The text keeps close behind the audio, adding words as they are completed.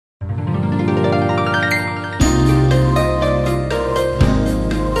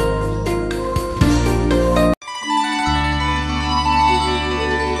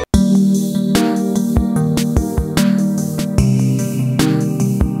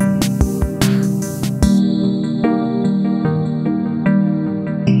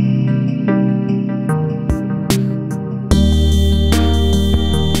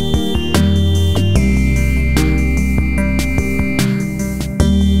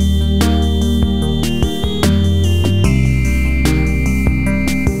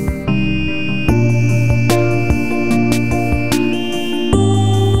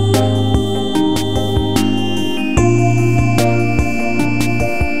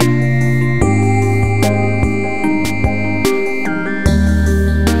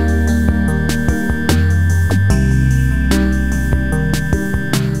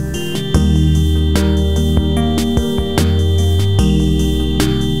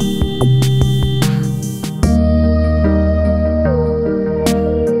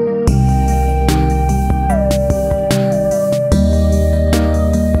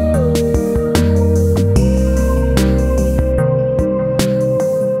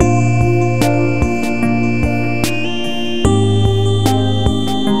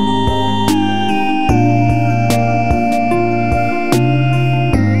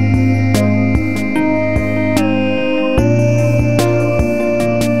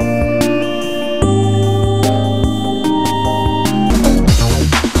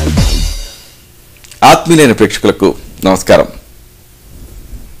ఆత్మీయులైన ప్రేక్షకులకు నమస్కారం.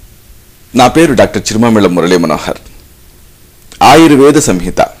 నా పేరు డాక్టర్ చిరుమామిళ్ళ మురళీ మనోహర్. ఆయుర్వేద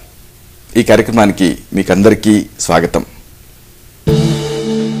సంహిత ఈ కార్యక్రమానికి మీకందరికీ స్వాగతం.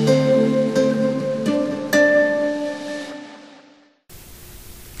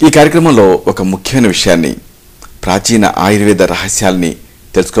 ఈ కార్యక్రమంలో ఒక ముఖ్యమైన విషయాన్ని, ప్రాచీన ఆయుర్వేద రహస్యాల్ని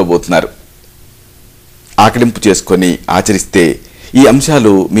తెలుసుకోబోతున్నారు. ఆకలింపు చేసుకొని ఆచరిస్తే ఈ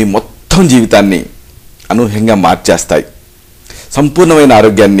అంశాలు మీ మొత్తం జీవితాన్ని అనూహ్యంగా మార్చేస్తాయి, సంపూర్ణమైన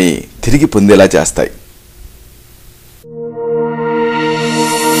ఆరోగ్యాన్ని తిరిగి పొందేలా చేస్తాయి.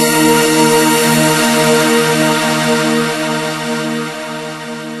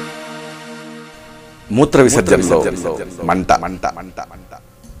 మూత్ర విసర్జనలో మంట,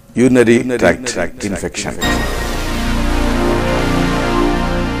 urinary tract infection,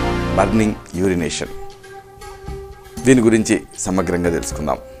 burning urination, దీని గురించి సమగ్రంగా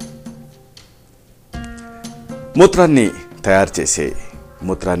తెలుసుకుందాం. మూత్రాన్ని తయారు చేసే,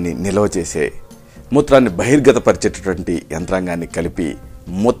 మూత్రాన్ని నిల్వ చేసే, మూత్రాన్ని బహిర్గతపరిచేటటువంటి యంత్రాంగాన్ని కలిపి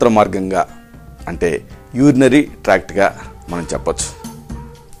మూత్ర మార్గంగా అంటే యూరినరీ ట్రాక్ట్గా మనం చెప్పచ్చు.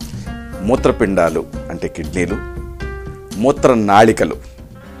 మూత్రపిండాలు అంటే కిడ్నీలు, మూత్ర నాళికలు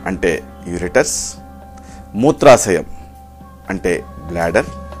అంటే యూరిటర్స్, మూత్రాశయం అంటే బ్లాడర్,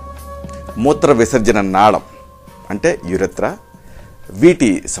 మూత్ర విసర్జన నాళం అంటే యూరెత్రా,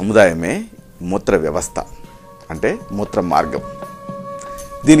 వీటి సముదాయమే మూత్ర వ్యవస్థ అంటే మూత్ర మార్గం.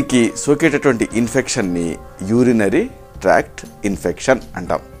 దీనికి సోకేటటువంటి ఇన్ఫెక్షన్ని యూరినరీ ట్రాక్ట్ ఇన్ఫెక్షన్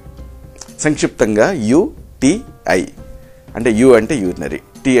అంటాం. సంక్షిప్తంగా యుటిఐ. అంటే యు అంటే యూరినరీ,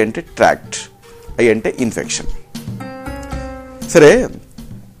 టి అంటే ట్రాక్ట్, ఐ అంటే ఇన్ఫెక్షన్. సరే,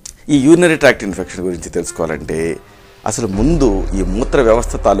 ఈ యూరినరీ ట్రాక్ట్ ఇన్ఫెక్షన్ గురించి తెలుసుకోవాలంటే అసలు ముందు ఈ మూత్ర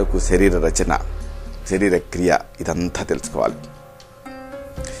వ్యవస్థ తాలూకు శరీర రచన, శరీర క్రియ ఇదంతా తెలుసుకోవాలి.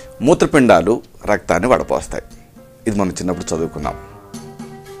 మూత్రపిండాలు రక్తాన్ని వడపోస్తాయి. ఇది మనం చిన్నప్పుడు చదువుకున్నాం.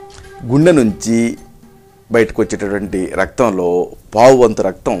 గుండె నుంచి బయటకు వచ్చేటటువంటి రక్తంలో పావు వంతు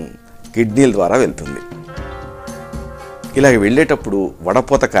రక్తం కిడ్నీల ద్వారా వెళ్తుంది. ఇలాగ వెళ్ళేటప్పుడు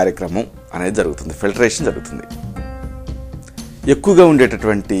వడపోత కార్యక్రమం అనేది జరుగుతుంది, ఫిల్టరేషన్ జరుగుతుంది. ఎక్కువగా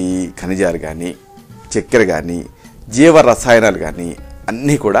ఉండేటటువంటి ఖనిజాలు కానీ, చక్కెర కానీ, జీవ రసాయనాలు కానీ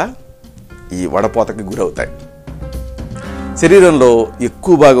అన్నీ కూడా ఈ వడపోతకి గురవుతాయి. శరీరంలో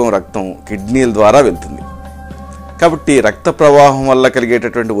ఎక్కువ భాగం రక్తం కిడ్నీల ద్వారా వెళ్తుంది. కాబట్టి రక్త ప్రవాహం వల్ల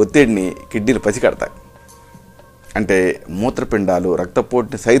కలిగేటటువంటి ఒత్తిడిని కిడ్నీలు పసిగడతాయి. అంటే మూత్రపిండాలు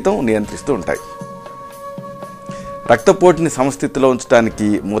రక్తపోటుని సైతం నియంత్రిస్తూ ఉంటాయి. రక్తపోటుని సమస్థితిలో ఉంచడానికి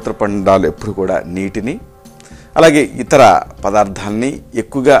మూత్రపిండాలు ఎప్పుడు కూడా నీటిని, అలాగే ఇతర పదార్థాలని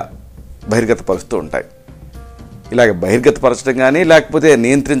ఎక్కువగా బహిర్గతపరుస్తూ ఉంటాయి. ఇలాగ బహిర్గతపరచడం కానీ లేకపోతే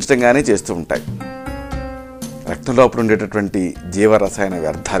నియంత్రించడం కానీ చేస్తూ ఉంటాయి. రక్తం లోపల ఉండేటటువంటి జీవరసాయన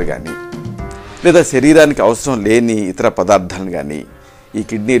వ్యర్థాలు కానీ లేదా శరీరానికి అవసరం లేని ఇతర పదార్థాలను కానీ ఈ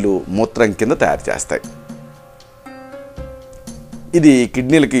కిడ్నీలు మూత్రం కింద తయారు చేస్తాయి. ఇది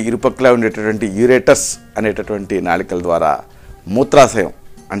కిడ్నీలకి ఇరుపక్కలా ఉండేటటువంటి యూరేటర్స్ అనేటటువంటి నాళికల ద్వారా మూత్రాశయం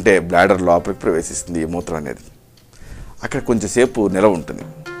అంటే బ్లాడర్ లోపలికి ప్రవేశిస్తుంది. ఈ మూత్రం అనేది అక్కడ కొంచెంసేపు నిలవ ఉంటుంది.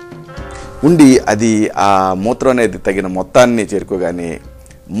 ఉండి అది ఆ మూత్రం అనేది తగిన మొత్తాన్ని చేరుకోగానే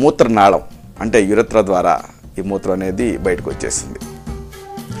మూత్రనాళం అంటే యురెత్రా ద్వారా ఈ మూత్రం అనేది బయటకు వచ్చేస్తుంది.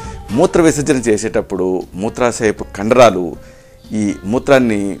 మూత్ర విసర్జన చేసేటప్పుడు మూత్రాశయపు కండరాలు ఈ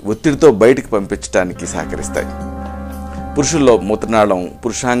మూత్రాన్ని ఒత్తిడితో బయటికి పంపించడానికి సహకరిస్తాయి. పురుషుల్లో మూత్రనాళం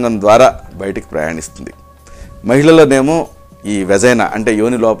పురుషాంగం ద్వారా బయటికి ప్రయాణిస్తుంది. మహిళలనేమో ఈ వెజైనా అంటే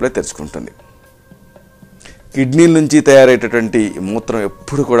యోని లోపలే తెరుచుకుంటుంది. కిడ్నీల నుంచి తయారయ్యేటటువంటి మూత్రం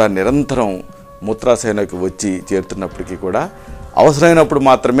ఎప్పుడు కూడా నిరంతరం మూత్రాశయంలోకి వచ్చి చేరుతున్నప్పటికీ కూడా అవసరమైనప్పుడు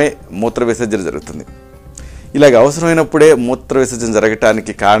మాత్రమే మూత్ర విసర్జన జరుగుతుంది. ఇలాగ అవసరమైనప్పుడే మూత్ర విసర్జన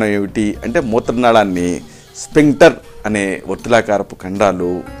జరగటానికి కారణం ఏమిటి అంటే మూత్రనాళాన్ని స్పింక్టర్ అనే వర్తులాకారపు కండరాలు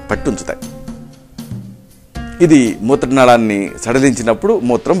పట్టుంచుతాయి. ఇది మూత్రనాళాన్ని సడలించినప్పుడు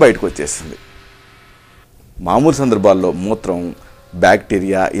మూత్రం బయటకు వచ్చేస్తుంది. మామూలు సందర్భాల్లో మూత్రం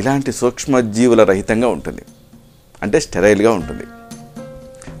బ్యాక్టీరియా ఇలాంటి సూక్ష్మజీవుల రహితంగా ఉంటుంది, అంటే స్టెరైల్గా ఉంటుంది.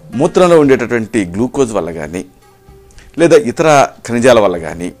 మూత్రంలో ఉండేటటువంటి గ్లూకోజ్ వల్ల కానీ లేదా ఇతర ఖనిజాల వల్ల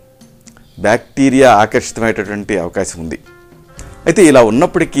కానీ బ్యాక్టీరియా ఆకర్షితమయ్యేటటువంటి అవకాశం ఉంది. అయితే ఇలా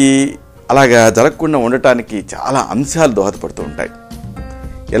ఉన్నప్పటికీ అలాగా జరగకుండా ఉండటానికి చాలా అంశాలు దోహదపడుతూ ఉంటాయి.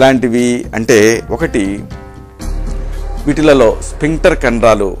 ఎలాంటివి అంటే, ఒకటి, వీటిలలో స్పింక్టర్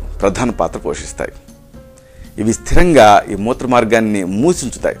కండరాలు ప్రధాన పాత్ర పోషిస్తాయి. ఇవి స్థిరంగా ఈ మూత్ర మార్గాన్ని మూసి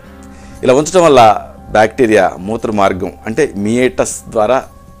ఉంచుతాయి. ఇలా ఉంచడం వల్ల బ్యాక్టీరియా మూత్ర మార్గం అంటే మియేటస్ ద్వారా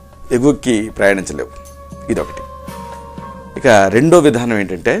ఎగువకి ప్రయాణించలేవు. ఇదొకటి. ఇక రెండో విధానం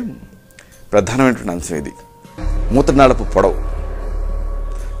ఏంటంటే, ప్రధానమైనటువంటి అంశం ఇది, మూత్రనాళపు పొడవు.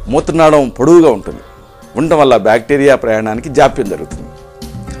 మూత్రనాళం పొడవుగా ఉంటుంది. ఉండటం వల్ల బ్యాక్టీరియా ప్రయాణానికి జాప్యం జరుగుతుంది.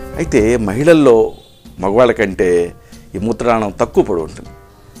 అయితే మహిళల్లో మగవాళ్ళ కంటే ఈ మూత్రనాళం తక్కువ పొడవు ఉంటుంది.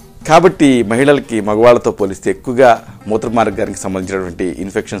 కాబట్టి మహిళలకి మగవాళ్ళతో పోలిస్తే ఎక్కువగా మూత్ర మార్గానికి సంబంధించినటువంటి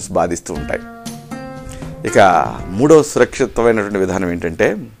ఇన్ఫెక్షన్స్ బాధిస్తూ ఉంటాయి. ఇక మూడవ సురక్షితమైనటువంటి విధానం ఏంటంటే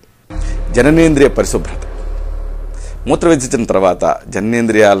జననేంద్రియ పరిశుభ్రత. మూత్ర విసర్జన తర్వాత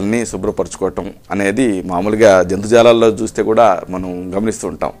జననేంద్రియాలని శుభ్రపరచుకోవటం అనేది మామూలుగా జంతుజాలాల్లో చూస్తే కూడా మనం గమనిస్తూ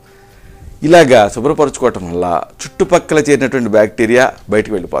ఉంటాం. ఇలాగా శుభ్రపరచుకోవటం వల్ల చుట్టుపక్కల చేరినటువంటి బ్యాక్టీరియా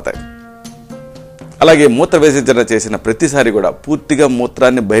బయటకు వెళ్ళిపోతాయి. అలాగే మూత్ర విసర్జన చేసిన ప్రతిసారి కూడా పూర్తిగా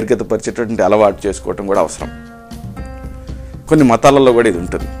మూత్రాన్ని బహిర్గతపరిచేటువంటి అలవాటు చేసుకోవటం కూడా అవసరం. కొన్ని మతాలలో కూడా ఇది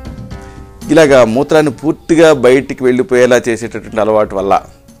ఉంటుంది. ఇలాగా మూత్రాన్ని పూర్తిగా బయటికి వెళ్ళిపోయేలా చేసేటటువంటి అలవాటు వల్ల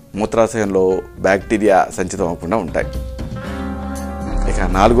మూత్రాశయంలో బ్యాక్టీరియా సంచితం అవ్వకుండా ఉంటాయి. ఇక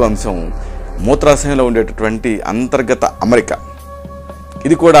 4వ అంశం మూత్రాశయంలో ఉండేటటువంటి అంతర్గత అమరిక.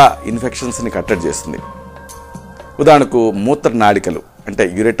 ఇది కూడా ఇన్ఫెక్షన్స్ని కట్టడి చేస్తుంది. ఉదాహరణకు మూత్ర నాళికలు అంటే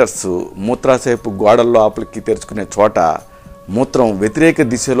యూరేటర్స్ మూత్రాశయపు గోడల లోపలికి తెరుచుకునే చోట మూత్రం వ్యతిరేక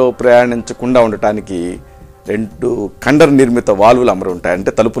దిశలో ప్రయాణించకుండా ఉండటానికి 2 కండర నిర్మిత వాల్వులు అమరు ఉంటాయి.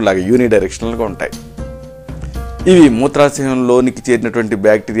 అంటే తలుపులాగా యూనిడైరెక్షనల్గా ఉంటాయి. ఇవి మూత్రాశయంలోనికి చేరినటువంటి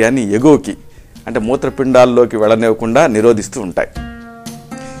బ్యాక్టీరియాని ఎగువకి అంటే మూత్రపిండాల్లోకి వెళ్ళనివ్వకుండా నిరోధిస్తూ ఉంటాయి.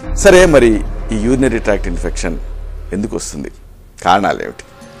 సరే, మరి ఈ యూరినరీ ట్రాక్ట్ ఇన్ఫెక్షన్ ఎందుకు వస్తుంది, కారణాలు ఏమిటి,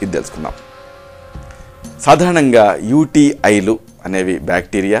 ఇది తెలుసుకుందాం. సాధారణంగా యూటీఐలు అనేవి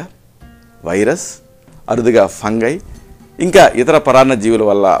బ్యాక్టీరియా, వైరస్, అరుదుగా ఫంగై, ఇంకా ఇతర పరాన్న జీవుల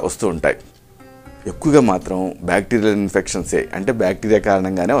వల్ల వస్తూ ఉంటాయి. ఎక్కువగా మాత్రం బ్యాక్టీరియల్ ఇన్ఫెక్షన్సే అంటే బ్యాక్టీరియా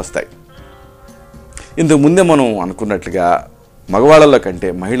కారణంగానే వస్తాయి. ఇంతకు ముందే మనం అనుకున్నట్లుగా మగవాళ్ళలో కంటే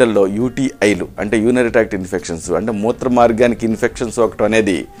మహిళల్లో యూటీఐలు అంటే యూరినరీ ట్రాక్ట్ ఇన్ఫెక్షన్స్ అంటే మూత్ర మార్గానికి ఇన్ఫెక్షన్స్ ఒకటి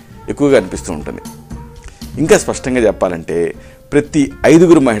అనేది ఎక్కువగా అనిపిస్తూ ఉంటుంది. ఇంకా స్పష్టంగా చెప్పాలంటే ప్రతి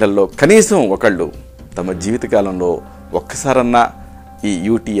 5 మహిళల్లో కనీసం ఒకళ్ళు తమ జీవితకాలంలో ఒక్కసారన్నా ఈ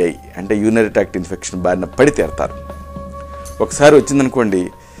యూటీఐ అంటే యూరినరీ ట్రాక్ట్ ఇన్ఫెక్షన్ బారిన పడి తీరతారు. ఒకసారి వచ్చిందనుకోండి,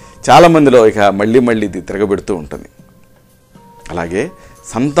 చాలామందిలో ఇక మళ్ళీ ఇది తిరగబెడుతూ ఉంటుంది. అలాగే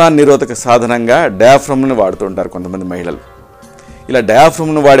సంతాన నిరోధక సాధనంగా డయాఫ్రమ్ని వాడుతూ ఉంటారు కొంతమంది మహిళలు. ఇలా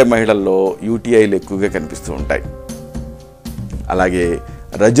డయాఫ్రమ్ను వాడే మహిళల్లో యూటీఐలు ఎక్కువగా కనిపిస్తూ ఉంటాయి. అలాగే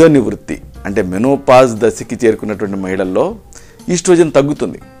రజో నివృత్తి అంటే మెనోపాజ్ దశకి చేరుకున్నటువంటి మహిళల్లో ఈస్ట్రోజన్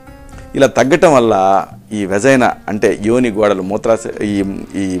తగ్గుతుంది. ఇలా తగ్గటం వల్ల ఈ వెజైనా అంటే యోని గోడలు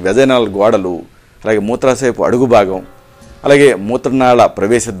ఈ వెజైనల్ గోడలు, అలాగే మూత్రాశయపు అడుగు భాగం, అలాగే మూత్రనాళ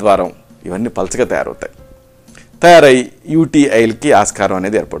ప్రవేశ ద్వారం ఇవన్నీ పలచగా తయారై యూటీఐలకి ఆస్కారం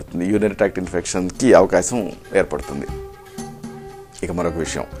అనేది ఏర్పడుతుంది. యూరినరీ ట్రాక్ట్ ఇన్ఫెక్షన్కి అవకాశం ఏర్పడుతుంది. ఇక మరొక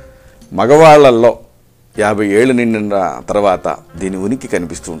విషయం, మగవాళ్లలో 50 ఏళ్ళు నిండిన తర్వాత దీని ఉనికి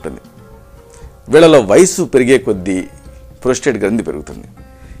కనిపిస్తూ ఉంటుంది. వీళ్ళలో వయసు పెరిగే కొద్దీ ప్రోస్టేట్ గ్రంథి పెరుగుతుంది.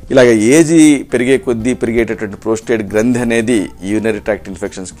 ఇలాగ ఏజీ పెరిగే కొద్దీ పెరిగేటటువంటి ప్రోస్టేట్ గ్రంథి అనేది యూరినరీ ట్రాక్ట్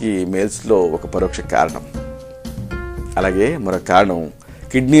ఇన్ఫెక్షన్స్కి మేల్స్లో ఒక పరోక్ష కారణం. అలాగే మరొక కారణం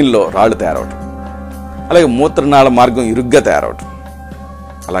కిడ్నీల్లో రాళ్ళు తయారవటం, అలాగే మూత్రనాళ మార్గం ఇరుగ్గా తయారవటం,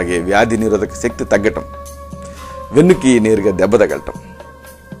 అలాగే వ్యాధి నిరోధక శక్తి తగ్గటం, వెన్నుకి నేరుగా దెబ్బ తగలటం,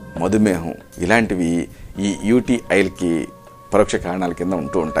 మధుమేహం ఇలాంటివి ఈ యూటీఐలకి పరోక్ష కారణాల కింద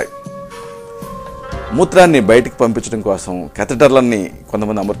ఉంటూ ఉంటాయి. మూత్రాన్ని బయటికి పంపించడం కోసం క్యాథెటర్లన్నీ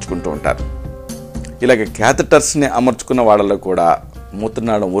కొంతమంది అమర్చుకుంటూ ఉంటారు. ఇలాగ క్యాథెటర్స్ని అమర్చుకున్న వాళ్ళలో కూడా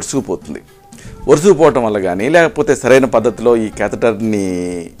మూత్రనాళం ఒరుసుకుపోవటం వల్ల కానీ, లేకపోతే సరైన పద్ధతిలో ఈ క్యాథెటర్ని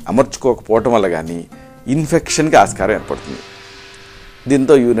అమర్చుకోకపోవటం వల్ల కానీ ఇన్ఫెక్షన్కి ఆస్కారం ఏర్పడుతుంది.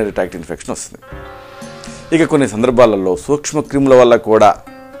 దీంతో యూరినరీ ట్రాక్ట్ ఇన్ఫెక్షన్ వస్తుంది. ఇక కొన్ని సందర్భాలలో సూక్ష్మక్రిముల వల్ల కూడా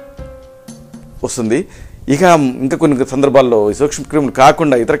వస్తుంది. ఇంకా కొన్ని సందర్భాల్లో ఈ సూక్ష్మక్రిములు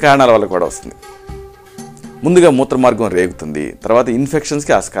కాకుండా ఇతర కారణాల వల్ల కూడా వస్తుంది. ముందుగా మూత్రమార్గం రేగుతుంది, తర్వాత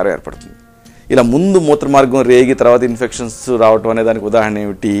ఇన్ఫెక్షన్స్కి ఆస్కారం ఏర్పడుతుంది. ఇలా ముందు మూత్రమార్గం రేగి తర్వాత ఇన్ఫెక్షన్స్ రావటం అనే దానికి ఉదాహరణ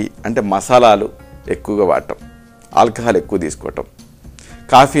ఏమిటి అంటే మసాలాలు ఎక్కువగా వాడటం, ఆల్కహాల్ ఎక్కువ తీసుకోవటం,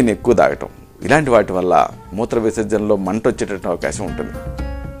 కాఫీని ఎక్కువ తాగటం, ఇలాంటి వాటి వల్ల మూత్ర విసర్జనలో మంట వచ్చేటటువంటి అవకాశం ఉంటుంది.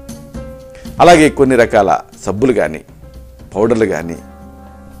 అలాగే కొన్ని రకాల సబ్బులు కానీ పౌడర్లు కానీ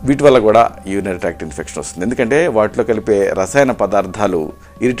వీటి వల్ల కూడా యూరినరీ ట్రాక్ట్ ఇన్ఫెక్షన్ వస్తుంది. ఎందుకంటే వాటిలో కలిపే రసాయన పదార్థాలు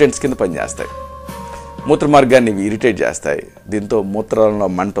ఇరిటెంట్స్ కింద పనిచేస్తాయి, మూత్ర మార్గాన్ని ఇవి ఇరిటేట్ చేస్తాయి. దీంతో మూత్రంలో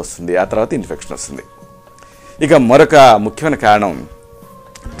మంట వస్తుంది, ఆ తర్వాత ఇన్ఫెక్షన్ వస్తుంది. ఇక మరొక ముఖ్యమైన కారణం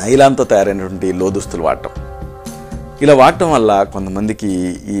నైలాన్తో తయారైనటువంటి లోదుస్తులు వాడటం. ఇలా వాడటం వల్ల కొంతమందికి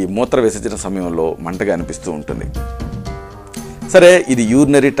ఈ మూత్ర విసర్జన సమయంలో మంటగా అనిపిస్తూ ఉంటుంది. సరే, ఇది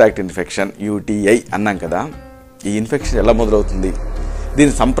యూరినరీ ట్రాక్ట్ ఇన్ఫెక్షన్ యూటీఐ అన్నాం కదా. ఈ ఇన్ఫెక్షన్ ఎలా మొదలవుతుంది,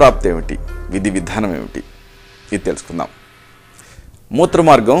 దీని సంప్రాప్తి ఏమిటి, విధి విధానం ఏమిటి, ఇది తెలుసుకుందాం. మూత్ర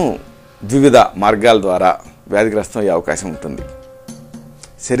మార్గం వివిధ మార్గాల ద్వారా వ్యాధిగ్రస్తం అయ్యే అవకాశం ఉంటుంది.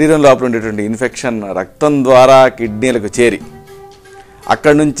 శరీరం లోపల ఉండేటువంటి ఇన్ఫెక్షన్ రక్తం ద్వారా కిడ్నీలకు చేరి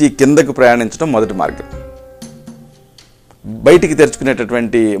అక్కడి నుంచి కిందకు ప్రయాణించడం మొదటి మార్గం. బయటికి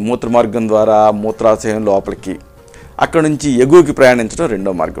తెరుచుకునేటటువంటి మూత్ర మార్గం ద్వారా మూత్రాశయం లోపలికి అక్కడి నుంచి ఎగువకి ప్రయాణించడం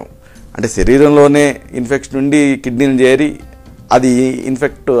రెండో మార్గం. అంటే శరీరంలోనే ఇన్ఫెక్షన్ ఉండి కిడ్నీని చేరి అది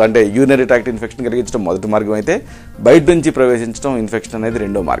అంటే యూరినరీ ట్రాక్ట్ ఇన్ఫెక్షన్ కలిగించడం మొదటి మార్గం అయితే, బయట నుంచి ప్రవేశించడం ఇన్ఫెక్షన్ అనేది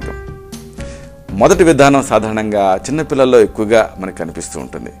రెండో మార్గం. మొదటి విధానం సాధారణంగా చిన్నపిల్లల్లో ఎక్కువగా మనకు కనిపిస్తూ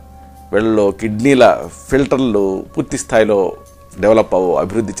ఉంటుంది. వీళ్ళలో కిడ్నీల ఫిల్టర్లు పూర్తి స్థాయిలో డెవలప్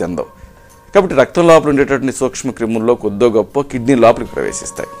అభివృద్ధి చెందవు. కాబట్టి రక్తం లోపల ఉండేటటువంటి సూక్ష్మ క్రిముల్లో కొద్దో గొప్ప కిడ్నీ లోపలికి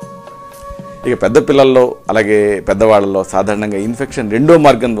ప్రవేశిస్తాయి. ఇక పెద్ద పిల్లల్లో అలాగే పెద్దవాళ్ళలో సాధారణంగా ఇన్ఫెక్షన్ రెండో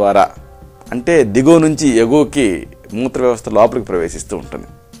మార్గం ద్వారా, అంటే దిగువ నుంచి ఎగువకి మూత్ర వ్యవస్థ లోపలికి ప్రవేశిస్తూ ఉంటుంది.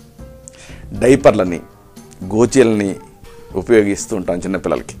 డైపర్లని గోచీలని ఉపయోగిస్తూ ఉంటాం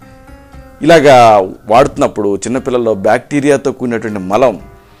చిన్నపిల్లలకి. ఇలాగా వాడుతున్నప్పుడు చిన్నపిల్లల్లో బ్యాక్టీరియాతో కూడినటువంటి మలం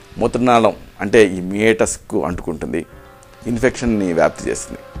మూత్రనాళం అంటే ఈ మియేటస్కు అంటుకుంటుంది, ఇన్ఫెక్షన్ని వ్యాప్తి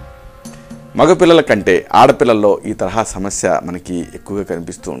చేస్తుంది. మగపిల్లల కంటే ఆడపిల్లల్లో ఈ తరహా సమస్య మనకి ఎక్కువగా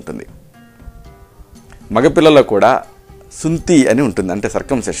కనిపిస్తూ ఉంటుంది. మగపిల్లల్లో కూడా సుంతి అని ఉంటుంది, అంటే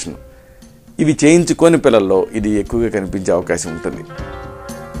సర్కంసెషన్. ఇవి చేయించుకోని పిల్లల్లో ఇది ఎక్కువగా కనిపించే అవకాశం ఉంటుంది.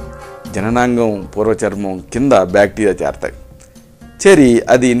 జననాంగం పూర్వచర్మం కింద బ్యాక్టీరియా చేరతాయి, చేరి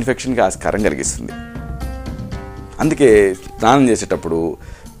అది ఇన్ఫెక్షన్కి ఆస్కారం కలిగిస్తుంది. అందుకే స్నానం చేసేటప్పుడు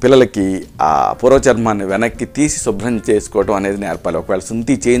పిల్లలకి ఆ పూర్వచర్మాన్ని వెనక్కి తీసి శుభ్రం చేసుకోవడం అనేది నేర్పాలి, ఒకవేళ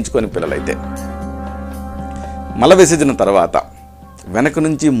సుంతి చేయించుకొని పిల్లలైతే. మల విసర్జన తర్వాత వెనక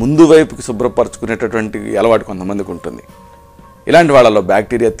నుంచి ముందు వైపుకి శుభ్రపరచుకునేటటువంటి అలవాటు కొంతమందికి ఉంటుంది. ఇలాంటి వాళ్ళలో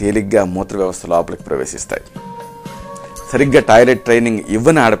బ్యాక్టీరియా తేలిగ్గా మూత్ర వ్యవస్థ లోపలికి ప్రవేశిస్తాయి. సరిగ్గా టాయిలెట్ ట్రైనింగ్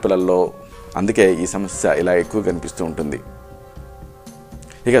ఇవ్వని ఆడపిల్లల్లో అందుకే ఈ సమస్య ఇలా ఎక్కువ కనిపిస్తూ ఉంటుంది.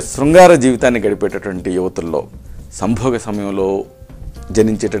 ఇక శృంగార జీవితాన్ని గడిపేటటువంటి యువతుల్లో సంభోగ సమయంలో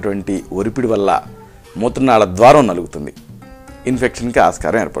జనించేటటువంటి ఒరిపిడి వల్ల మూత్రనాళ ద్వారం నలుగుతుంది, ఇన్ఫెక్షన్కి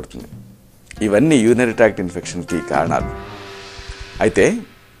ఆస్కారం ఏర్పడుతుంది. ఇవన్నీ యూరినరీ ట్రాక్ట్ ఇన్ఫెక్షన్కి కారణాలు. అయితే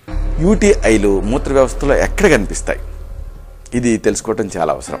యూటీఐలు మూత్ర వ్యవస్థలో ఎక్కడ కనిపిస్తాయి, ఇది తెలుసుకోవటం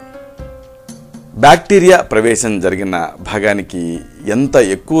చాలా అవసరం. బ్యాక్టీరియా ప్రవేశం జరిగిన భాగానికి ఎంత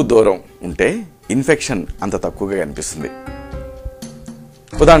ఎక్కువ దూరం ఉంటే ఇన్ఫెక్షన్ అంత తక్కువగా కనిపిస్తుంది.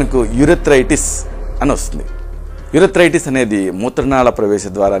 ఉదాహరణకు యూరెథ్రైటిస్ అని వస్తుంది. యూరెథ్రైటిస్ అనేది మూత్రనాళ ప్రవేశ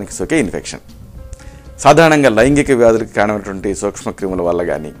ద్వారానికి సోకే ఇన్ఫెక్షన్. సాధారణంగా లైంగిక వ్యాధులకు కారణమైనటువంటి సూక్ష్మక్రిముల వల్ల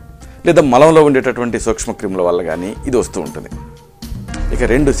కానీ లేదా మలంలో ఉండేటటువంటి సూక్ష్మక్రిముల వల్ల కానీ ఇది వస్తూ ఉంటుంది. ఇక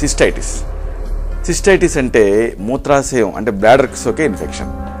రెండు సిస్టైటిస్. సిస్టైటిస్ అంటే మూత్రాశయం అంటే బ్లాడర్కి సోకే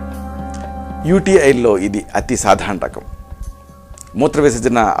ఇన్ఫెక్షన్. యూటీఐల్లో ఇది అతి సాధారణ రకం. మూత్ర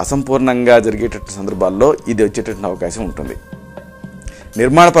విసర్జన అసంపూర్ణంగా జరిగేటటువంటి సందర్భాల్లో ఇది వచ్చేటటువంటి అవకాశం ఉంటుంది.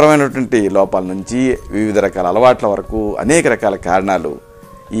 నిర్మాణపరమైనటువంటి లోపాల నుంచి వివిధ రకాల అలవాట్ల వరకు అనేక రకాల కారణాలు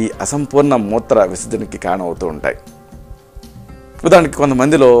ఈ అసంపూర్ణ మూత్ర విసర్జనకి కారణమవుతూ ఉంటాయి. ఉదాహరణకి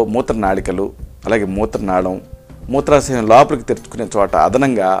కొంతమందిలో మూత్రనాళికలు అలాగే మూత్రనాళం మూత్రాశయం లోపలికి తెరుచుకునే చోట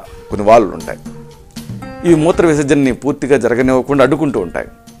అదనంగా కొన్ని వాల్వులు ఉంటాయి. ఇవి మూత్ర విసర్జనని పూర్తిగా జరగనివ్వకుండా అడ్డుకుంటూ ఉంటాయి.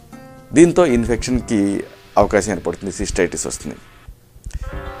 దీంతో ఇన్ఫెక్షన్కి అవకాశం ఏర్పడుతుంది, సిస్టైటిస్ వస్తుంది.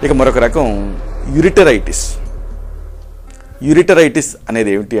 ఇక మరొక రకం యూరిటరైటిస్. యూరిటరైటిస్ అనేది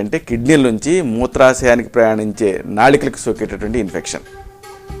ఏమిటి అంటే కిడ్నీల నుంచి మూత్రాశయానికి ప్రయాణించే నాళికలకు సోకేటటువంటి ఇన్ఫెక్షన్.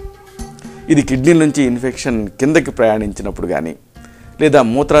 ఇది కిడ్నీల నుంచి ఇన్ఫెక్షన్ కిందకి ప్రయాణించినప్పుడు కానీ లేదా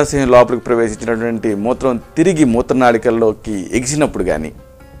మూత్రాశయం లోపలికి ప్రవేశించినటువంటి మూత్రం తిరిగి మూత్రనాళికల్లోకి ఎగిసినప్పుడు కానీ,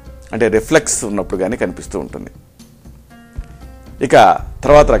 అంటే రిఫ్లెక్స్ ఉన్నప్పుడు కానీ కనిపిస్తూ ఉంటుంది. ఇక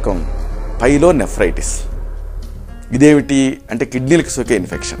తర్వాత రకం పైలోనెఫ్రైటిస్. ఇదేమిటి అంటే కిడ్నీలకు సోకే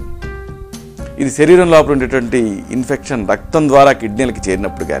ఇన్ఫెక్షన్. ఇది శరీరం లోపల ఉండేటువంటి ఇన్ఫెక్షన్ రక్తం ద్వారా కిడ్నీలకు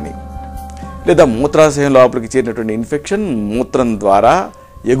చేరినప్పుడు కానీ లేదా మూత్రాశయం లోపలికి చేరినటువంటి ఇన్ఫెక్షన్ మూత్రం ద్వారా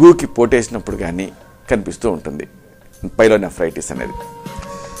ఎగువకి పోటేసినప్పుడు కానీ కనిపిస్తూ ఉంటుంది పైలోనెఫ్రైటిస్ అనేది.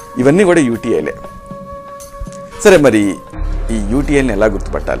 ఇవన్నీ కూడా యూటీఐలే. సరే, మరి ఈ యూటీఐని ఎలా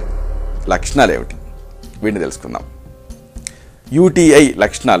గుర్తుపట్టాలి, లక్షణాలు ఏమిటి, వీటిని తెలుసుకుందాం. యూటీఐ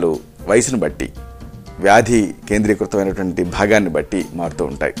లక్షణాలు వయసును బట్టి వ్యాధి కేంద్రీకృతమైనటువంటి భాగాన్ని బట్టి మారుతూ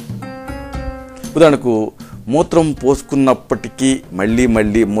ఉంటాయి. ఉదాహరణకు మూత్రం పోసుకున్నప్పటికీ మళ్ళీ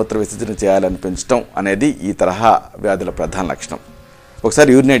మళ్ళీ మూత్ర విసర్జన చేయాలనిపించడం అనేది ఈ తరహా వ్యాధుల ప్రధాన లక్షణం. ఒకసారి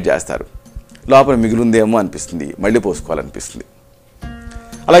యూరినేట్ చేస్తారు, లోపల మిగిలిందేమో అనిపిస్తుంది, మళ్ళీ పోసుకోవాలనిపిస్తుంది.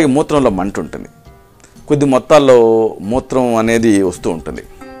 అలాగే మూత్రంలో మంట ఉంటుంది, కొద్ది మొత్తాల్లో మూత్రం అనేది వస్తూ ఉంటుంది,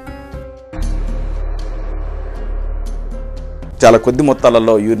 చాలా కొద్ది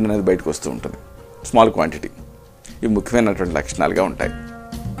మొత్తాలలో యూరిన్ అనేది బయటకు వస్తూ ఉంటుంది, స్మాల్ క్వాంటిటీ. ఇవి ముఖ్యమైనటువంటి లక్షణాలుగా ఉంటాయి.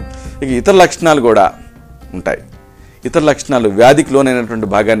 ఇక ఇతర లక్షణాలు కూడా ఉంటాయి. ఇతర లక్షణాలు వ్యాధికి లోనైనటువంటి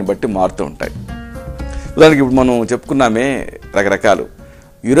భాగాన్ని బట్టి మారుతూ ఉంటాయి. ఉదాహరణకి ఇప్పుడు మనం చెప్పుకున్నామే రకరకాలు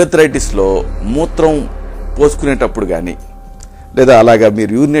యూరెథరైటిస్లో మూత్రం పోసుకునేటప్పుడు కానీ లేదా అలాగా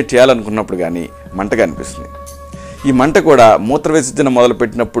మీరు యూరినేట్ చేయాలనుకున్నప్పుడు కానీ మంటగా అనిపిస్తుంది. ఈ మంట కూడా మూత్ర విసర్జన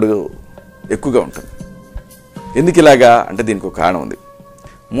మొదలుపెట్టినప్పుడు ఎక్కువగా ఉంటుంది. ఎందుకు ఇలాగా అంటే దీనికి ఒక కారణం ఉంది.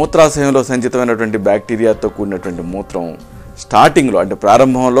 మూత్రాశయంలో సంచితమైనటువంటి బ్యాక్టీరియాతో కూడినటువంటి మూత్రం స్టార్టింగ్లో అంటే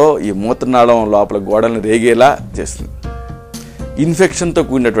ప్రారంభంలో ఈ మూత్రనాళం లోపల గోడలను రేగేలా చేస్తుంది. ఇన్ఫెక్షన్తో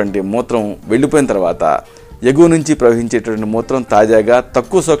కూడినటువంటి మూత్రం వెళ్ళిపోయిన తర్వాత ఎగువ నుంచి ప్రవహించేటువంటి మూత్రం తాజాగా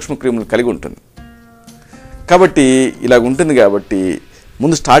తక్కువ సూక్ష్మక్రిములు కలిగి ఉంటుంది. కాబట్టి ఇలాగ ఉంటుంది. కాబట్టి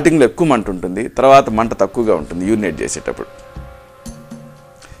ముందు స్టార్టింగ్లో ఎక్కువ మంట ఉంటుంది, తర్వాత మంట తక్కువగా ఉంటుంది యూరినేట్ చేసేటప్పుడు.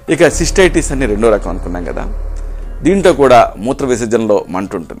 ఇక సిస్టైటిస్ అని రెండో రకం అనుకున్నాం కదా, దీంట్లో కూడా మూత్ర విసర్జనలో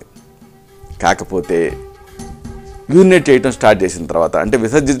మంట ఉంటుంది. కాకపోతే యూరినేట్ చేయటం స్టార్ట్ చేసిన తర్వాత అంటే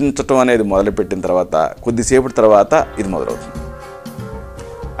విసర్జించటం అనేది మొదలుపెట్టిన తర్వాత కొద్దిసేపటి తర్వాత ఇది మొదలవుతుంది.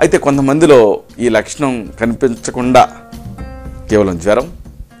 అయితే కొంతమందిలో ఈ లక్షణం కనిపించకుండా కేవలం జ్వరం,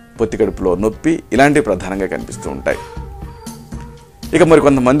 పొత్తి కడుపులో నొప్పి ఇలాంటివి ప్రధానంగా కనిపిస్తూ ఉంటాయి. ఇక మరి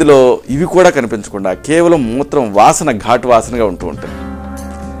కొంతమందిలో ఇవి కూడా కనిపించకుండా కేవలం మూత్రం వాసన ఘాటు వాసనగా ఉంటూ ఉంటుంది,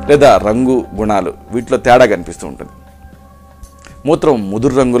 లేదా రంగు గుణాలు వీటిలో తేడా కనిపిస్తూ ఉంటుంది. మూత్రం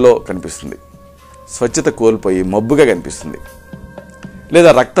ముదురు రంగులో కనిపిస్తుంది, స్వచ్ఛత కోల్పోయి మబ్బుగా కనిపిస్తుంది,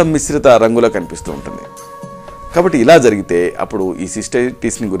 లేదా రక్తం మిశ్రిత రంగులో కనిపిస్తూ ఉంటుంది. కాబట్టి ఇలా జరిగితే అప్పుడు ఈ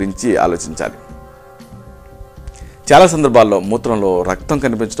సిస్టైటిస్ని గురించి ఆలోచించాలి. చాలా సందర్భాల్లో మూత్రంలో రక్తం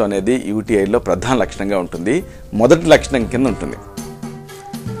కనిపించడం అనేది యూటీఐలో ప్రధాన లక్షణంగా ఉంటుంది, మొదటి లక్షణం కింద ఉంటుంది.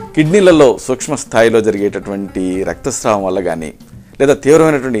 కిడ్నీలలో సూక్ష్మ స్థాయిలో జరిగేటటువంటి రక్తస్రావం వల్ల కానీ లేదా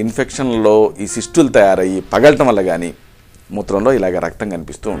తీవ్రమైనటువంటి ఇన్ఫెక్షన్లలో ఈ సిస్టులు తయారయ్యి పగలటం వల్ల కానీ మూత్రంలో ఇలాగ రక్తం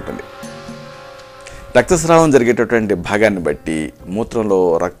కనిపిస్తూ ఉంటుంది. రక్తస్రావం జరిగేటటువంటి భాగాన్ని బట్టి మూత్రంలో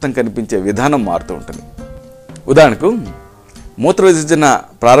రక్తం కనిపించే విధానం మారుతూ ఉంటుంది. ఉదాహరణకు మూత్ర విసర్జన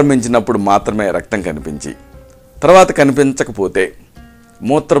ప్రారంభించినప్పుడు మాత్రమే రక్తం కనిపించి తర్వాత కనిపించకపోతే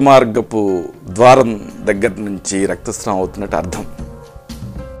మూత్రమార్గపు ద్వారం దగ్గర నుంచి రక్తస్రావం అవుతున్నట్టు అర్థం.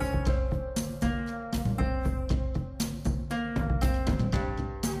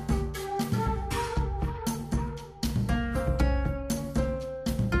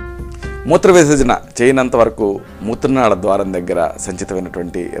 మూత్ర విసర్జన చేయనంత వరకు మూత్రనాళ ద్వారం దగ్గర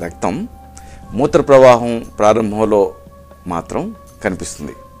సంచితమైనటువంటి రక్తం మూత్ర ప్రవాహం ప్రారంభంలో మాత్రం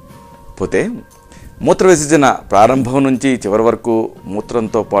కనిపిస్తుంది. పోతే మూత్ర విసర్జన ప్రారంభం నుంచి చివరి వరకు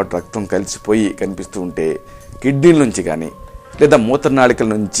మూత్రంతో పాటు రక్తం కలిసిపోయి కనిపిస్తూ ఉంటే కిడ్నీల నుంచి కానీ లేదా మూత్రనాళికల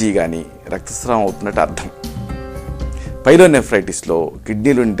నుంచి కానీ రక్తస్రావం అవుతున్నట్టు అర్థం. పైలోనెఫ్రైటిస్లో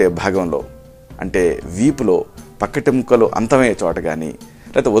కిడ్నీలు ఉండే భాగంలో అంటే వీపులో పక్కటెముకలు అంతమయ్యే చోట కానీ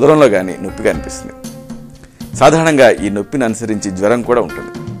లేదా ఉదరంలో కానీ నొప్పిగా అనిపిస్తుంది. సాధారణంగా ఈ నొప్పిని అనుసరించి జ్వరం కూడా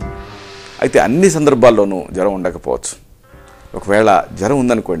ఉంటుంది. అయితే అన్ని సందర్భాల్లోనూ జ్వరం ఉండకపోవచ్చు. ఒకవేళ జ్వరం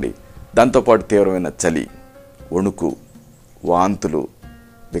ఉందనుకోండి, దాంతోపాటు తీవ్రమైన చలి, వణుకు, వాంతులు,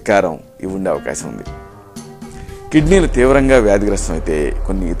 వికారం ఇవి ఉండే అవకాశం ఉంది. కిడ్నీలు తీవ్రంగా వ్యాధిగ్రస్తం అయితే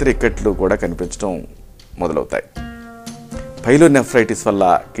కొన్ని ఇతర ఇక్కట్లు కూడా కనిపించడం మొదలవుతాయి. పైలోనెఫ్రైటిస్ వల్ల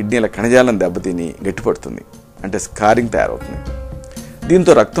కిడ్నీల కణజాలం దెబ్బతిని గట్టిపడుతుంది, అంటే స్కారింగ్ తయారవుతుంది.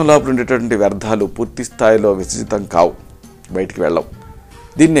 దీంతో రక్తం లోపల ఉండేటటువంటి వ్యర్థాలు పూర్తి స్థాయిలో విసర్జితం కావు, బయటికి వెళ్ళవు.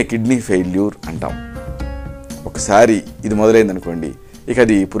 దీన్నే కిడ్నీ ఫెయిల్యూర్ అంటాం. ఒకసారి ఇది మొదలైందనుకోండి, ఇక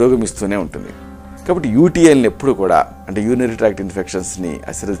అది పురోగమిస్తూనే ఉంటుంది. కాబట్టి యూటీఐల్ని ఎప్పుడు కూడా అంటే యూరినరీ ట్రాక్ట్ ఇన్ఫెక్షన్స్ని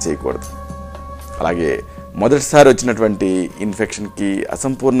అశ్రద్ధ చేయకూడదు. అలాగే మొదటిసారి వచ్చినటువంటి ఇన్ఫెక్షన్కి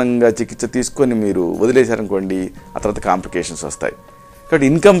అసంపూర్ణంగా చికిత్స తీసుకొని మీరు వదిలేశారనుకోండి, ఆ తర్వాత కాంప్లికేషన్స్ వస్తాయి. కాబట్టి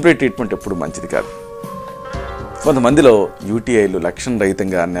ఇన్కంప్లీట్ ట్రీట్మెంట్ ఎప్పుడు మంచిది కాదు. కొంతమందిలో యూటీఐలు లక్షణ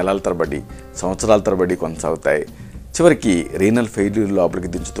రహితంగా నెలల తరబడి, సంవత్సరాల తరబడి కొనసాగుతాయి. చివరికి రీనల్ ఫెయిల్యూర్ లోపలికి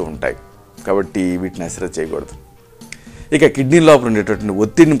దించుతూ ఉంటాయి. కాబట్టి వీటిని అశ్రద్ధ చేయకూడదు. ఇక కిడ్నీ లోపల ఉండేటటువంటి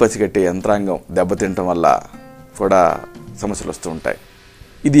ఒత్తిడిని పసిగట్టే యంత్రాంగం దెబ్బతింటం వల్ల కూడా సమస్యలు వస్తూ ఉంటాయి.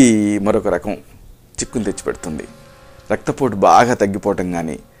 ఇది మరొక రకం చిక్కుని తెచ్చిపెడుతుంది. రక్తపోటు బాగా తగ్గిపోవటం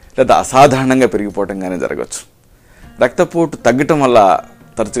కానీ లేదా అసాధారణంగా పెరిగిపోవటం కానీ జరగవచ్చు. రక్తపోటు తగ్గటం వల్ల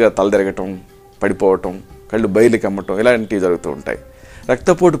తరచుగా తలదిరగటం, పడిపోవటం, కళ్ళు బయలు కమ్మటం ఇలాంటివి జరుగుతూ ఉంటాయి.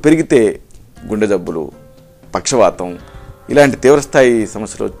 రక్తపోటు పెరిగితే గుండె జబ్బులు, పక్షవాతం ఇలాంటి తీవ్రస్థాయి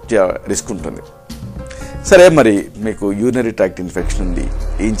సమస్యలు వచ్చే రిస్క్ ఉంటుంది. సరే, మరి మీకు యూరినరీ ట్రాక్ట్ ఇన్ఫెక్షన్ ఉంది,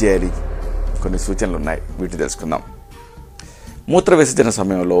 ఏం చేయాలి? కొన్ని సూచనలు ఉన్నాయి, వీటిని తెలుసుకుందాం. మూత్ర విసర్జన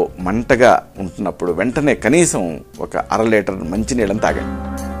సమయంలో మంటగా ఉంటున్నప్పుడు వెంటనే కనీసం ఒక 1/2 లీటర్ మంచినీళ్ళని తాగండి.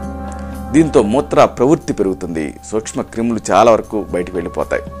 దీంతో మూత్ర ప్రవృత్తి పెరుగుతుంది, సూక్ష్మ క్రిములు చాలా వరకు బయటకు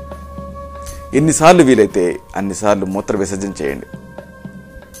వెళ్ళిపోతాయి. ఎన్నిసార్లు వీలైతే అన్నిసార్లు మూత్ర విసర్జన చేయండి.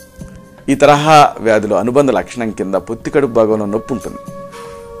 ఈ తరహా వ్యాధులు అనుబంధ లక్షణం కింద పొత్తి కడుపు భాగంలో నొప్పి ఉంటుంది.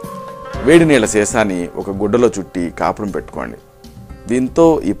 వేడి నీళ్ల సీసాని ఒక గుడ్డలో చుట్టి కాపురం పెట్టుకోండి. దీంతో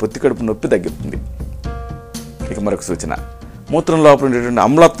ఈ పొత్తి కడుపు నొప్పి తగ్గుతుంది. ఇక మరొక సూచన, మూత్రం లోపల ఉండేటువంటి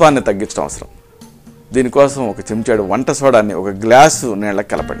అమ్లత్వాన్ని తగ్గించడం అవసరం. దీనికోసం ఒక చెంచాడు వంట సోడాన్ని ఒక గ్లాసు నీళ్ళకి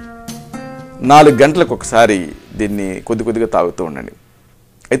కలపండి. 4 గంటలకు ఒకసారి దీన్ని కొద్ది కొద్దిగా తాగుతూ ఉండండి.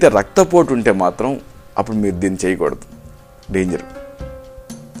 అయితే రక్తపోటు ఉంటే మాత్రం అప్పుడు మీరు దీన్ని చేయకూడదు, డేంజర్.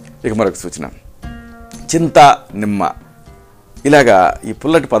 ఇక మరొక సూచన, చింత, నిమ్మ ఇలాగా ఈ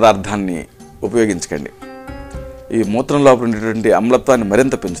పుల్లటి పదార్థాన్ని ఉపయోగించకండి. ఈ మూత్రం లోపల ఉండేటువంటి అమ్లత్వాన్ని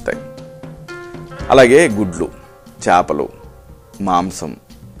మరింత పెంచుతాయి. అలాగే గుడ్లు, చేపలు, మాంసం,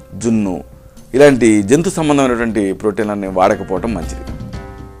 జున్ను ఇలాంటి జంతు సంబంధమైనటువంటి ప్రోటీన్లని వాడకపోవటం మంచిది.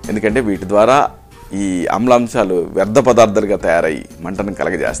 ఎందుకంటే వీటి ద్వారా ఈ ఆమ్లాంశాలు వ్యర్థ పదార్థాలుగా తయారయ్యి మంటను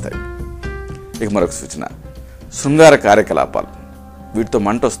కలగజేస్తాయి. ఇక మరొక సూచన, శృంగార కార్యకలాపాలు వీటితో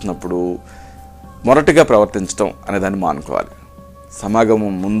మంట వస్తున్నప్పుడు మొరటుగా ప్రవర్తించడం అనేదాన్ని మానుకోవాలి.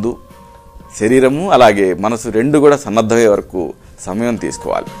 సమాగమం ముందు శరీరము అలాగే మనసు రెండు కూడా సన్నద్ధమయ్యే వరకు సమయం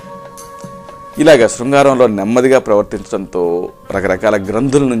తీసుకోవాలి. ఇలాగ శృంగారంలో నెమ్మదిగా ప్రవర్తించడంతో రకరకాల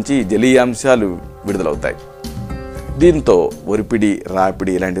గ్రంథుల నుంచి జలీయాంశాలు విడుదలవుతాయి. దీంతో ఒరిపిడి,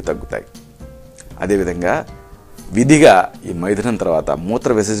 రాపిడి ఇలాంటివి తగ్గుతాయి. అదేవిధంగా విధిగా ఈ మైథునం తర్వాత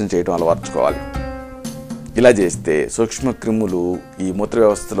మూత్ర విసర్జన చేయడం అలవర్చుకోవాలి. ఇలా చేస్తే సూక్ష్మక్రిములు ఈ మూత్ర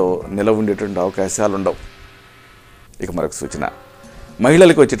వ్యవస్థలో నిలవ ఉండేటువంటి అవకాశాలు ఉండవు. ఇక మరొక సూచన,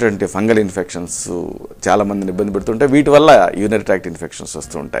 మహిళలకు వచ్చేటువంటి ఫంగల్ ఇన్ఫెక్షన్స్ చాలామందిని ఇబ్బంది పెడుతుంటాయి. వీటి వల్ల యూరినరీ ట్రాక్ట్ ఇన్ఫెక్షన్స్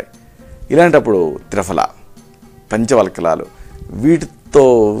వస్తూ ఉంటాయి. ఇలాంటప్పుడు త్రిఫల, పంచవల్కలాలు వీటితో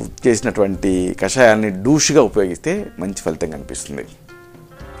చేసినటువంటి కషాయాన్ని డూష్గా ఉపయోగిస్తే మంచి ఫలితం కనిపిస్తుంది.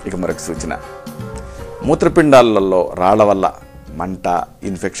 ఇక మరొక సూచన, మూత్రపిండాలలో రాళ్ల వల్ల మంట,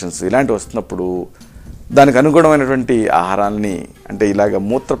 ఇన్ఫెక్షన్స్ ఇలాంటివి వస్తున్నప్పుడు దానికి అనుగుణమైనటువంటి ఆహారాన్ని, అంటే ఇలాగ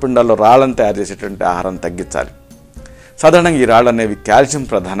మూత్రపిండాల్లో రాళ్ళని తయారు చేసేటువంటి ఆహారాన్ని తగ్గించాలి. సాధారణంగా ఈ రాళ్ళు అనేవి కాల్షియం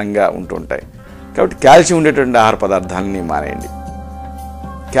ప్రధానంగా ఉంటూ ఉంటాయి. కాబట్టి కాల్షియం ఉండేటువంటి ఆహార పదార్థాలని మానేయండి.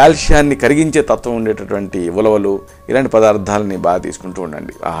 కాల్షియాన్ని కరిగించే తత్వం ఉండేటటువంటి ఉలవలు ఇలాంటి పదార్థాలని బాగా తీసుకుంటూ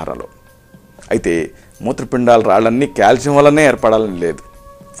ఉండండి ఆహారంలో. అయితే మూత్రపిండాల రాళ్ళన్నీ కాల్షియం వల్లనే ఏర్పడాలని లేదు.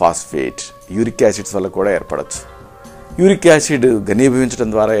 ఫాస్ఫేట్, యూరిక్ యాసిడ్స్ వల్ల కూడా ఏర్పడవచ్చు. యూరిక్ యాసిడ్ ఘనీభవించడం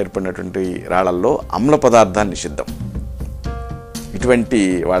ద్వారా ఏర్పడినటువంటి రాళ్లల్లో అమ్ల పదార్థాలు నిషిద్ధం. ఇటువంటి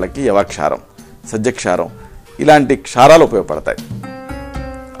వాళ్ళకి యవక్షారం, సజ్జక్షారం ఇలాంటి క్షారాలు ఉపయోగపడతాయి.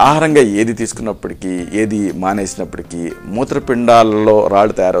 ఆహారంగా ఏది తీసుకున్నప్పటికీ, ఏది మానేసినప్పటికీ మూత్రపిండాలలో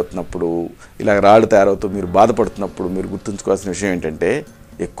రాళ్ళు తయారవుతున్నప్పుడు, ఇలా రాళ్ళు తయారవుతూ మీరు బాధపడుతున్నప్పుడు మీరు గుర్తుంచుకోవాల్సిన విషయం ఏంటంటే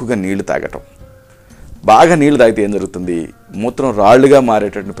ఎక్కువగా నీళ్లు తాగటం. బాగా నీళ్లు తాగితే ఏం జరుగుతుంది, మూత్రం రాళ్లుగా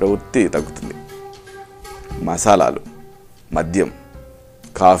మారేటువంటి ప్రవృత్తి తగ్గుతుంది. మసాలాలు, మద్యం,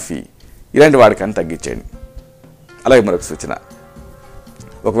 కాఫీ ఇలాంటి వాడకాన్ని తగ్గించేయండి. అలాగే మరొక సూచన,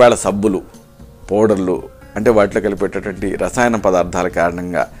 ఒకవేళ సబ్బులు, పౌడర్లు అంటే వాటిలో కలిపేటటువంటి రసాయన పదార్థాల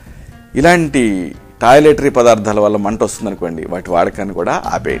కారణంగా ఇలాంటి టాయిలెటరీ పదార్థాల వల్ల మంట వస్తుందనుకోండి, వాటి వాడకాన్ని కూడా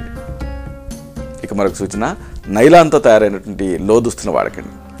ఆపేయండి. ఇక మరొక సూచన, నైలాన్తో తయారైనటువంటి లోదుస్తులను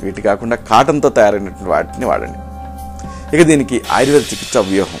వాడకండి. వీటి కాకుండా కాటన్తో తయారైనటువంటి వాటిని వాడండి. ఇక దీనికి ఆయుర్వేద చికిత్స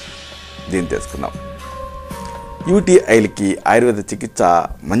వ్యూహం దీన్ని తెలుసుకుందాం. యూటీఐలకి ఆయుర్వేద చికిత్స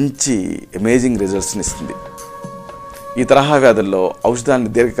మంచి అమేజింగ్ రిజల్ట్స్ని ఇస్తుంది. ఈ తరహా వ్యాధుల్లో ఔషధాన్ని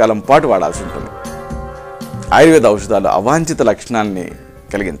దీర్ఘకాలం పాటు వాడాల్సి ఉంటుంది. ఆయుర్వేద ఔషధాలు అవాంఛిత లక్షణాలని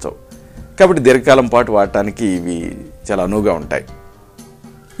కలిగించవు, కాబట్టి దీర్ఘకాలం పాటు వాడటానికి ఇవి చాలా అనువుగా ఉంటాయి.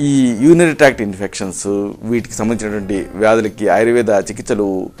 ఈ యూరినరీ ట్రాక్ట్ ఇన్ఫెక్షన్స్ వీటికి సంబంధించినటువంటి వ్యాధులకి ఆయుర్వేద చికిత్సలు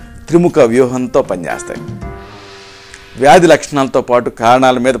త్రిముఖ వ్యూహంతో పనిచేస్తాయి. వ్యాధి లక్షణాలతో పాటు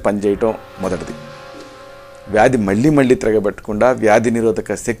కారణాల మీద పనిచేయటం మొదటిది. వ్యాధి మళ్ళీ తిరగబెట్టకుండా వ్యాధి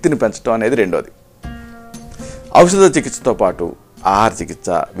నిరోధక శక్తిని పెంచడం అనేది రెండోది. ఔషధ చికిత్సతో పాటు ఆహార చికిత్స,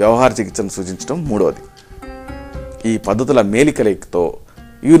 వ్యవహార చికిత్సను సూచించడం మూడవది. ఈ పద్ధతుల మేలికలతో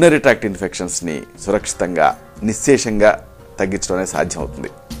యూరినరీ ట్రాక్ట్ ఇన్ఫెక్షన్స్ని సురక్షితంగా, నిశ్శేషంగా తగ్గించడం అనేది సాధ్యమవుతుంది.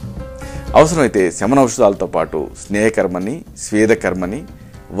 అవసరమైతే శమన ఔషధాలతో పాటు స్నేహకర్మని, స్వేదకర్మని,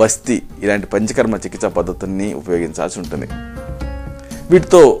 వస్తి ఇలాంటి పంచకర్మ చికిత్సా పద్ధతుల్ని ఉపయోగించాల్సి ఉంటుంది.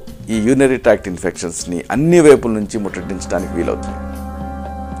 వీటితో ఈ యూరినరీ ట్రాక్ట్ ఇన్ఫెక్షన్స్ని అన్ని వైపుల నుంచి ముట్టడించడానికి వీలవుతుంది.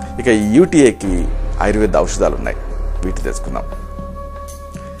 ఇక ఈ యూటీఐకి ఆయుర్వేద ఔషధాలు ఉన్నాయి, వీటి తెలుసుకుందాం.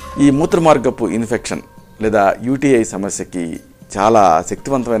 ఈ మూత్రమార్గపు ఇన్ఫెక్షన్ లేదా యూటీఐ సమస్యకి చాలా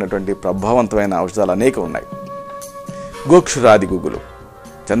శక్తివంతమైనటువంటి, ప్రభావవంతమైన ఔషధాలు అనేకం ఉన్నాయి. గోక్షురాది గుగులు,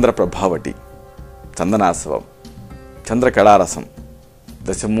 చంద్రప్రభావటి, చందనాసవం, చంద్రకళారసం,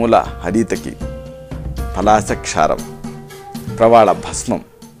 దశమూల హరితకి, పలాసక్షారం, ప్రవాళ భస్మం,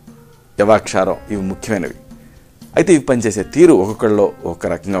 యవాక్షారం ఇవి ముఖ్యమైనవి. అయితే ఇవి పనిచేసే తీరు ఒక్కొక్కళ్ళలో ఒక్కొక్క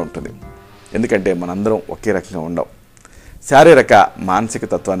రకంగా ఉంటుంది. ఎందుకంటే మనందరం ఒకే రకంగా ఉండం. శారీరక, మానసిక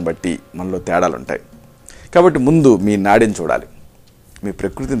తత్వాన్ని బట్టి మనలో తేడాలు ఉంటాయి. కాబట్టి ముందు మీ నాడిని చూడాలి, మీ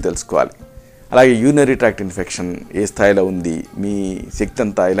ప్రకృతిని తెలుసుకోవాలి. అలాగే యూరినరీ ట్రాక్ట్ ఇన్ఫెక్షన్ ఏ స్థాయిలో ఉంది, మీ శక్తి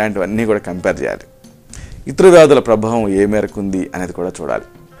అంతా, ఇలాంటివన్నీ కూడా కంపేర్ చేయాలి. ఇతర వ్యాధుల ప్రభావం ఏ మేరకు ఉంది అనేది కూడా చూడాలి.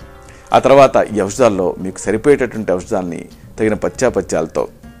 ఆ తర్వాత ఈ ఔషధాల్లో మీకు సరిపోయేటటువంటి ఔషధాలని తగిన పత్యాపత్యాలతో,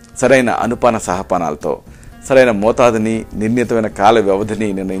 సరైన అనుపాన సహపానాలతో, సరైన మోతాదుని, నిర్ణీతమైన కాల వ్యవధిని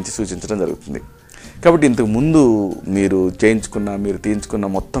నిర్ణయించి సూచించడం జరుగుతుంది. కాబట్టి ఇంతకు ముందు మీరు తీయించుకున్న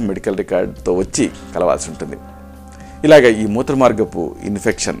మొత్తం మెడికల్ రికార్డుతో వచ్చి కలవాల్సి ఉంటుంది. ఇలాగ ఈ మూత్రమార్గపు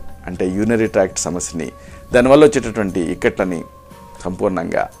ఇన్ఫెక్షన్ అంటే యూరినరీ ట్రాక్ట్ సమస్యని, దానివల్ల వచ్చేటటువంటి ఇక్కట్లని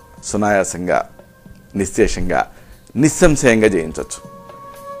సంపూర్ణంగా, సునాయాసంగా, నిశ్శేషంగా, నిస్సంశయంగా జయించవచ్చు.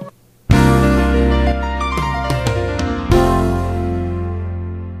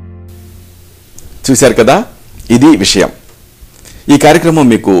 చూశారు కదా, ఇది విషయం. ఈ కార్యక్రమం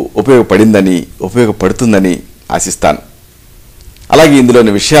మీకు ఉపయోగపడుతుందని ఆశిస్తాను. అలాగే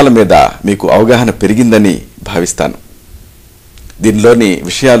ఇందులోని విషయాల మీద మీకు అవగాహన పెరిగిందని భావిస్తాను. దీనిలోని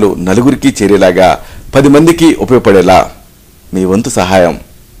విషయాలు నలుగురికి చేరేలాగా, 10 మందికి ఉపయోగపడేలా మీ వంతు సహాయం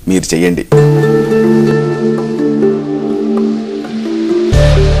మీరు చేయండి.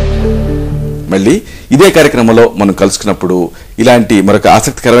 మళ్ళీ ఇదే కార్యక్రమంలో మనం కలుసుకున్నప్పుడు ఇలాంటి మరొక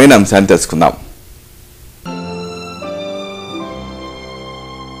ఆసక్తికరమైన అంశాన్ని తెలుసుకుందాం.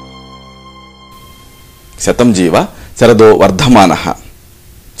 శతం జీవ శరదో వర్ధమానః,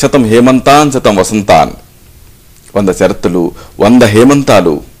 శతం హేమంతాన్ శతం వసంతాన్. 100 శరత్తులు, 100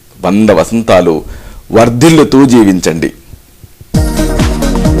 హేమంతాలు, 100 వసంతాలు వర్ధిల్లుతూ జీవించండి.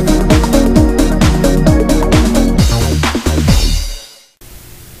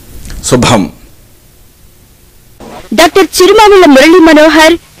 శుభం. డాక్టర్ చిరుమామిళ్ళ మురళీ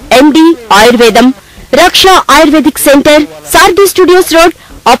మనోహర్, ఎండి, ఆయుర్వేదం, రక్ష ayurvedic centre, సార్ది studios road,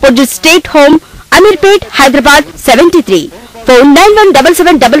 opposite state home, Ameerpet, Hyderabad 73. Phone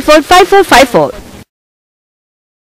 9177445454.